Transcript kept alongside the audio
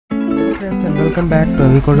friends, and welcome back to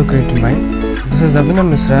Abhicoder Creative Mind. This is Abhinam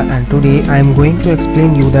Misra, and today I am going to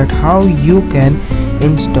explain you that how you can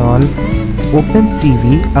install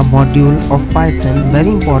OpenCV, a module of Python very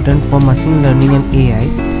important for machine learning and AI.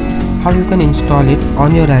 How you can install it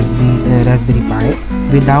on your Raspberry Pi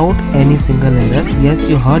without any single error. Yes,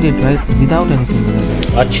 you heard it right, without any single error.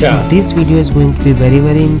 Acha. So this video is going to be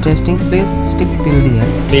very interesting. Please stick till the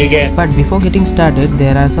end. Okay. But before getting started,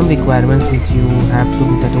 there are some requirements which you have to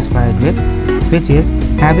be satisfied with, which is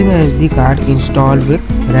having a SD card installed with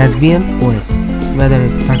Raspbian OS, whether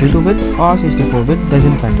it's 32-bit or 64-bit,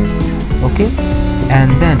 doesn't matter. Okay,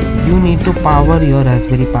 and then you need to power your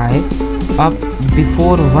Raspberry Pi up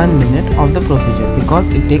before 1 minute of the procedure, because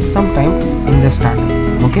it takes some time in the start.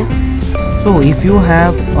 Okay, so if you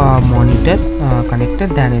have a monitor connected,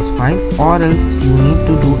 then it's fine, or else you need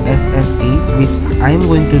to do SSH, which I am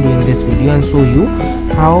going to do in this video and show you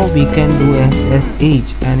how we can do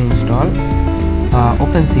SSH and install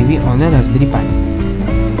OpenCV on the Raspberry Pi.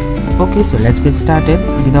 Okay, so let's get started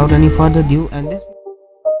without any further ado. And this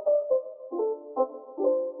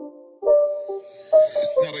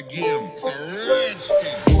Not a game, it's a rich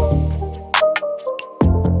thing.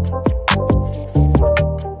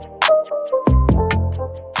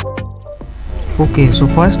 Okay, so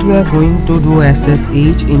first we are going to do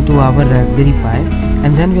SSH into our Raspberry Pi,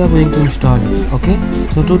 and then we are going to install it. Okay,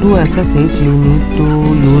 so to do SSH you need to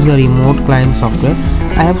use the remote client software.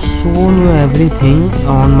 I have shown you everything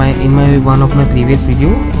on in one of my previous video,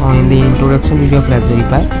 or in the introduction video of Raspberry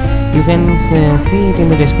Pi. You can see it in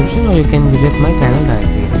the description, or you can visit my channel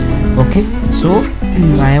directly. Okay, so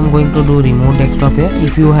I am going to do remote desktop here.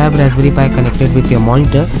 If you have Raspberry Pi connected with your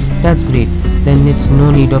monitor, that's great, then it's no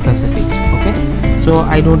need of SSH. Okay, so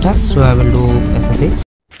I don't have, so I will do SSH.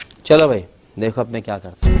 चलो भाई देखो अब मैं क्या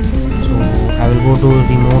करता हूँ. So I will go to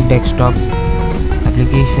remote desktop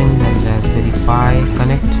application and Raspberry Pi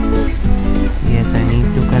connect. Yes, I need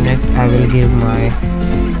to connect. I will give my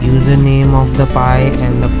username of the Pi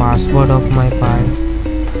and the password of my Pi.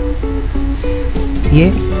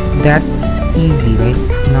 Yeah, that's easy, right?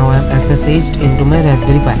 Now I have SSH'd into my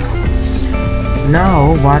Raspberry Pi.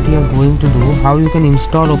 Now what you are going to do, how you can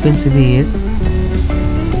install OpenCV is,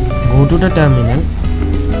 go to the terminal.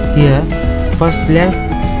 Here first let's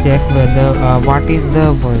check whether what is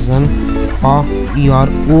the version of your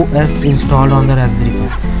OS installed on the Raspberry Pi.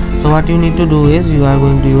 So what you need to do is, you are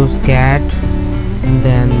going to use cat and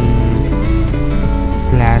then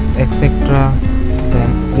 / etc, then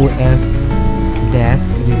OS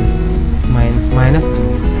dash release minus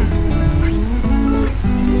release.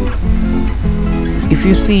 If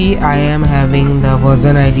you see, I am having the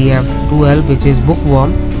version ID of 12, which is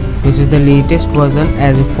bookworm, which is the latest version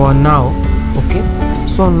as for now. Okay,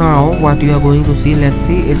 so now what you are going to see, let's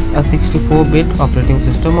see it's a 64-bit operating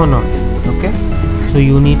system or not. Okay, so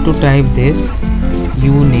you need to type this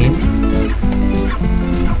uname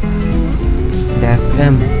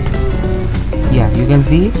 -m. Yeah, you can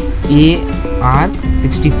see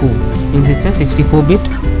ARC64 means it's a 64-bit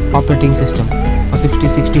operating system or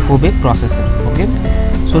 64-bit processor. Okay,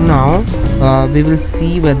 so now we will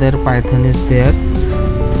see whether Python is there.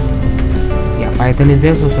 Yeah, Python is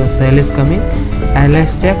there, so shell is coming, and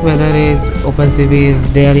let's check whether OpenCV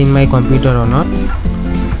is there in my computer or not.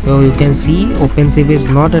 So you can see OpenCV is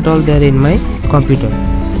not at all there in my computer.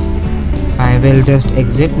 I will just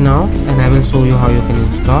exit now and I will show you how you can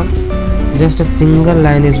install. Just a single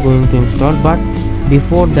line is going to install, but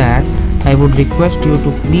before that I would request you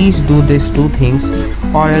to please do these two things,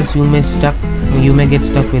 or else you may get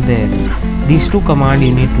stuck with the error. These two commands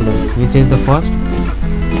you need to learn, which is the first,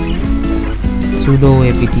 sudo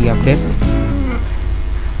apt update.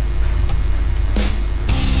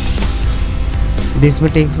 This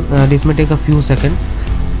may take a few seconds.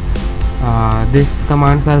 These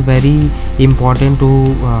commands are very important to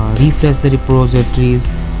refresh the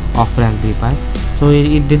repositories of Raspberry Pi. So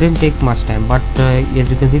it didn't take much time, but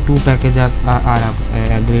as you can see, 2 packages are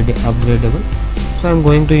upgradable. So I'm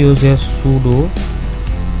going to use a sudo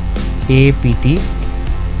apt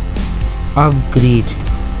upgrade.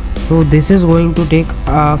 So this is going to take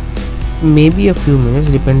maybe a few minutes,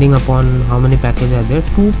 depending upon how many packages are there.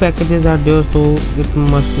 2 packages are there, so it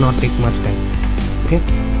must not take much time. Okay,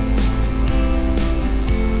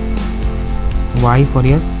 Y for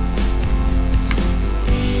yes.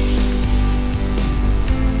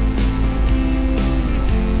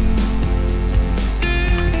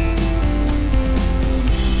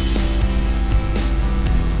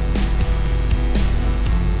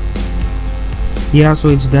 Yeah, so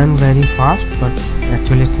it's done very fast, but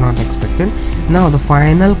actually it's not expected. Now the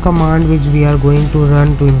final command which we are going to run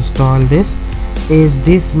to install this is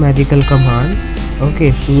this magical command.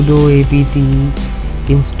 Okay, sudo apt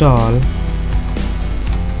install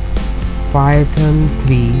python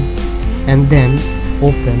 3 and then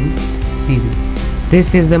OpenCV.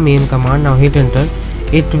 This is the main command. Now hit enter.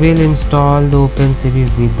 It will install the OpenCV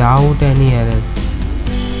without any error.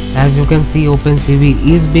 As you can see, OpenCV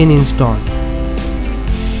is being installed.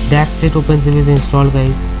 That's it, OpenCV is installed,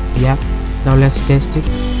 guys. Yeah, now let's test it.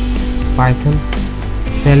 Python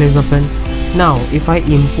shell is open. Now if I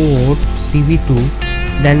import cv2,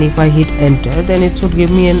 then if I hit enter, then it should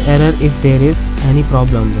give me an error if there is any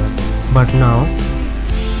problem there. But now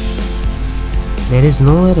there is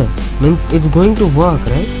no error, means it's going to work,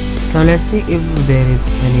 right? Now let's see if there is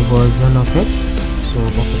any version of it. So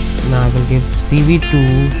okay, now I will give cv2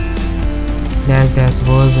 dash dash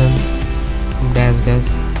version dash dash,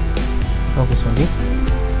 okay, sorry,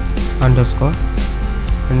 underscore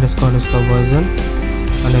version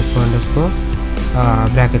underscore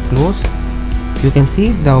bracket close. You can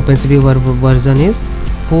see the OpenCV version is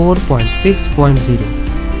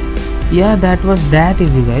 4.6.0. yeah, that was that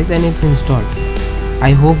easy, guys, and it's installed.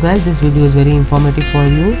 I hope, guys, this video is very informative for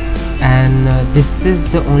you, and this is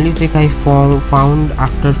the only trick I found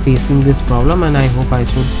after facing this problem, and I hope I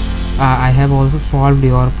have also solved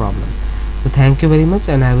your problem. So thank you very much,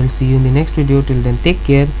 and I will see you in the next video. Till then, take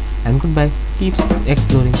care and goodbye. Keep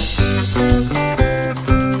exploring.